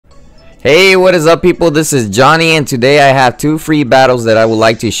Hey, what is up people? This is Johnny and today I have two free battles that I would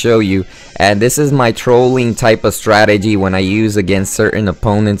like to show you, and this is my trolling type of strategy when I use against certain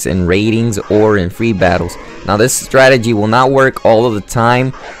opponents in ratings or in free battles. Now this strategy will not work all of the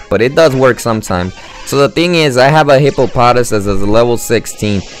time, but it does work sometimes. So the thing is, I have a hippopotamus as a level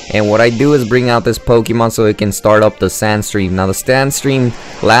 16, and what I do is bring out this Pokemon so it can start up the sand stream. Now the sand stream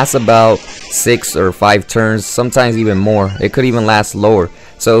lasts about 6 or 5 turns, sometimes even more. It could even last lower.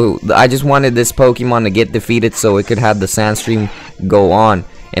 So I just wanted this Pokemon to get defeated so it could have the sand stream go on,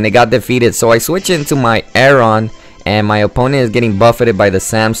 and it got defeated. So I switch into my Aron, and my opponent is getting buffeted by the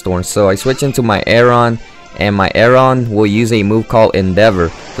sandstorm. So I switch into my Aron, and my Aron will use a move called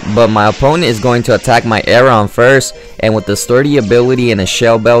Endeavor, but my opponent is going to attack my Aron first, and with the sturdy ability and a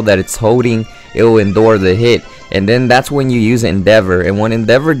shell bell that it's holding, it will endure the hit. And then that's when you use Endeavor, and what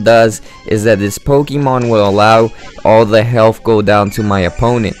Endeavor does is that this Pokemon will allow all the health go down to my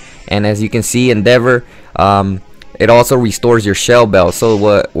opponent. And as you can see, Endeavor, it also restores your shell bell.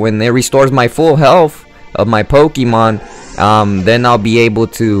 So when it restores my full health of my Pokemon, then I'll be able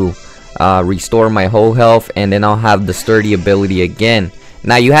to restore my whole health, and then I'll have the sturdy ability again.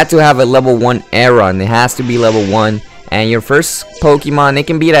 Now you have to have a level 1 Aron. It has to be level 1, and your first Pokemon, it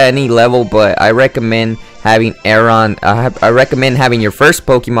can be at any level, but I recommend having Aron. I recommend having your first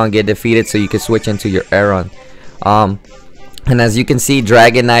Pokemon get defeated so you can switch into your Aron. And as you can see,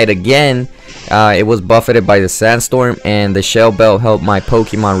 Dragonite again, it was buffeted by the sandstorm, and the shell bell helped my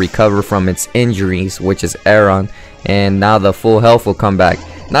Pokemon recover from its injuries, which is Aron, and now the full health will come back.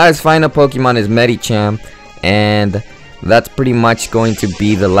 Now his final Pokemon is Medicham, and that's pretty much going to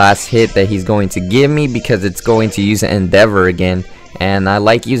be the last hit that he's going to give me, because it's going to use Endeavor again. And I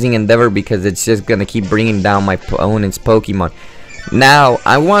like using Endeavor because it's just going to keep bringing down my opponent's Pokemon. Now,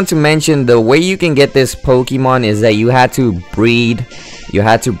 I want to mention the way you can get this Pokemon is that you had to breed. You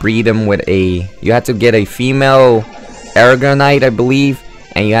had to breed him with a... You had to get a female Aragonite, I believe.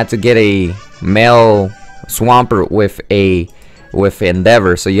 And you had to get a male Swampert with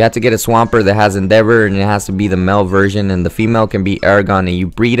Endeavor. So you have to get a Swampert that has Endeavor, and it has to be the male version, and the female can be Aragon, and you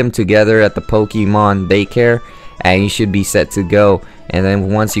breed them together at the Pokemon daycare, and you should be set to go. And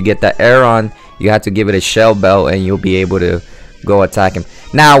then once you get that Aron, you have to give it a shell bell, and you'll be able to go attack him.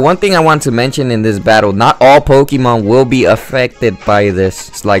 Now, one thing I want to mention in this battle, not all Pokemon will be affected by this.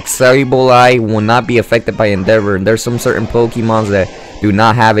 It's like Sableye will not be affected by Endeavor, and there's some certain Pokemons that do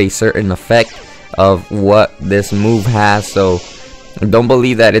not have a certain effect of what this move has. So don't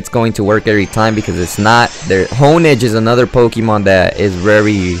believe that it's going to work every time, because it's not. Honedge is another Pokemon that is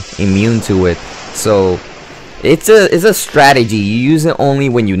very immune to it. So it's a strategy. You use it only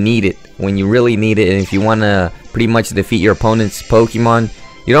when you need it, when you really need it. And if you want to pretty much defeat your opponent's Pokemon,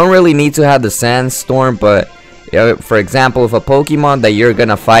 you don't really need to have the sandstorm. But for example, if a Pokemon that you're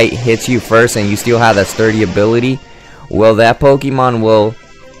gonna fight hits you first and you still have that sturdy ability, well, that Pokemon will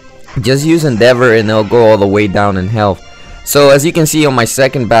just use Endeavor, and they'll go all the way down in health. So as you can see on my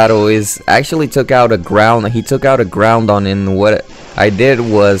second battle, is actually took out a ground. He took out a Groundon, and what I did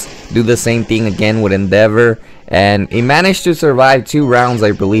was do the same thing again with Endeavor, and he managed to survive 2 rounds,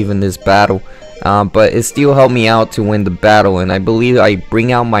 I believe, in this battle. But it still helped me out to win the battle, and I believe I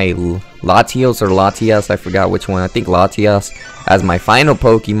bring out my Latios or Latias, I forgot which one. I think Latias as my final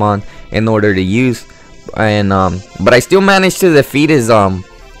Pokemon in order to use, and but I still managed to defeat his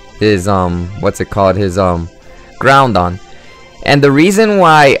what's it called, his Groundon. And the reason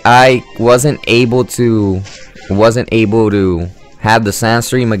why I wasn't able to have the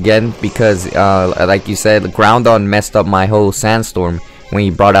Sandstream again, because like you said, the Groundon messed up my whole Sandstorm. When he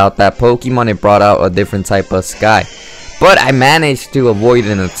brought out that Pokemon, it brought out a different type of sky. But I managed to avoid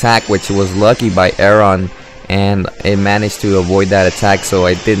an attack, which was lucky by Aron, and it managed to avoid that attack, so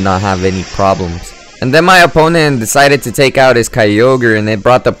I did not have any problems. And then my opponent decided to take out his Kyogre, and it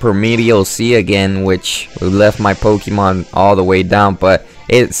brought the Primordial Sea again, which left my Pokemon all the way down. But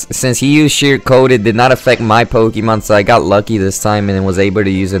since he used Sheer Coat, it did not affect my Pokemon, so I got lucky this time and was able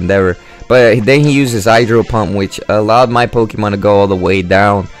to use Endeavor. But then he used his Hydro Pump, which allowed my Pokemon to go all the way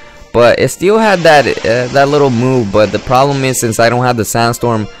down. But it still had that little move. But the problem is, since I don't have the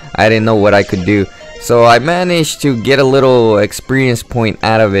Sandstorm, I didn't know what I could do. So I managed to get a little experience point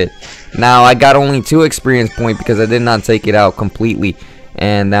out of it. Now I got only 2 experience points because I did not take it out completely,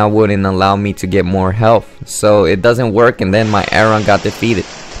 and that wouldn't allow me to get more health. So it doesn't work, and then my Aron got defeated.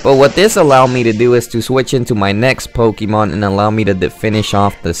 But what this allowed me to do is to switch into my next Pokemon and allow me to finish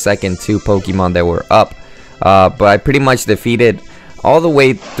off the second 2 Pokemon that were up. But I pretty much defeated all the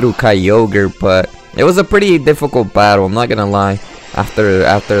way through Kyogre, but it was a pretty difficult battle, I'm not gonna lie,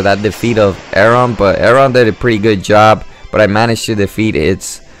 after that defeat of Aron. But Aron did a pretty good job, but I managed to defeat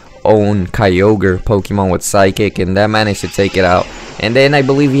its own Kyogre Pokemon with Psychic, and that managed to take it out. And then I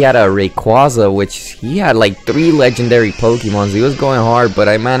believe he had a Rayquaza, which he had like 3 legendary Pokemons. He was going hard, but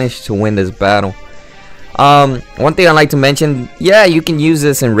I managed to win this battle. One thing I'd like to mention, yeah, you can use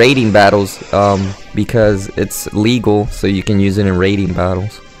this in raiding battles, because it's legal, so you can use it in raiding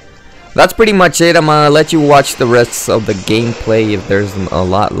battles. That's pretty much it. I'm gonna let you watch the rest of the gameplay if there's a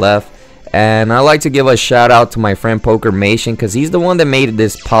lot left. And I'd like to give a shout out to my friend Pokermation, because he's the one that made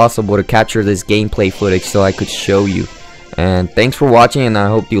this possible to capture this gameplay footage so I could show you. And thanks for watching, and I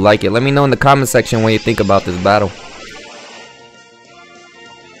hope you like it. Let me know in the comment section what you think about this battle.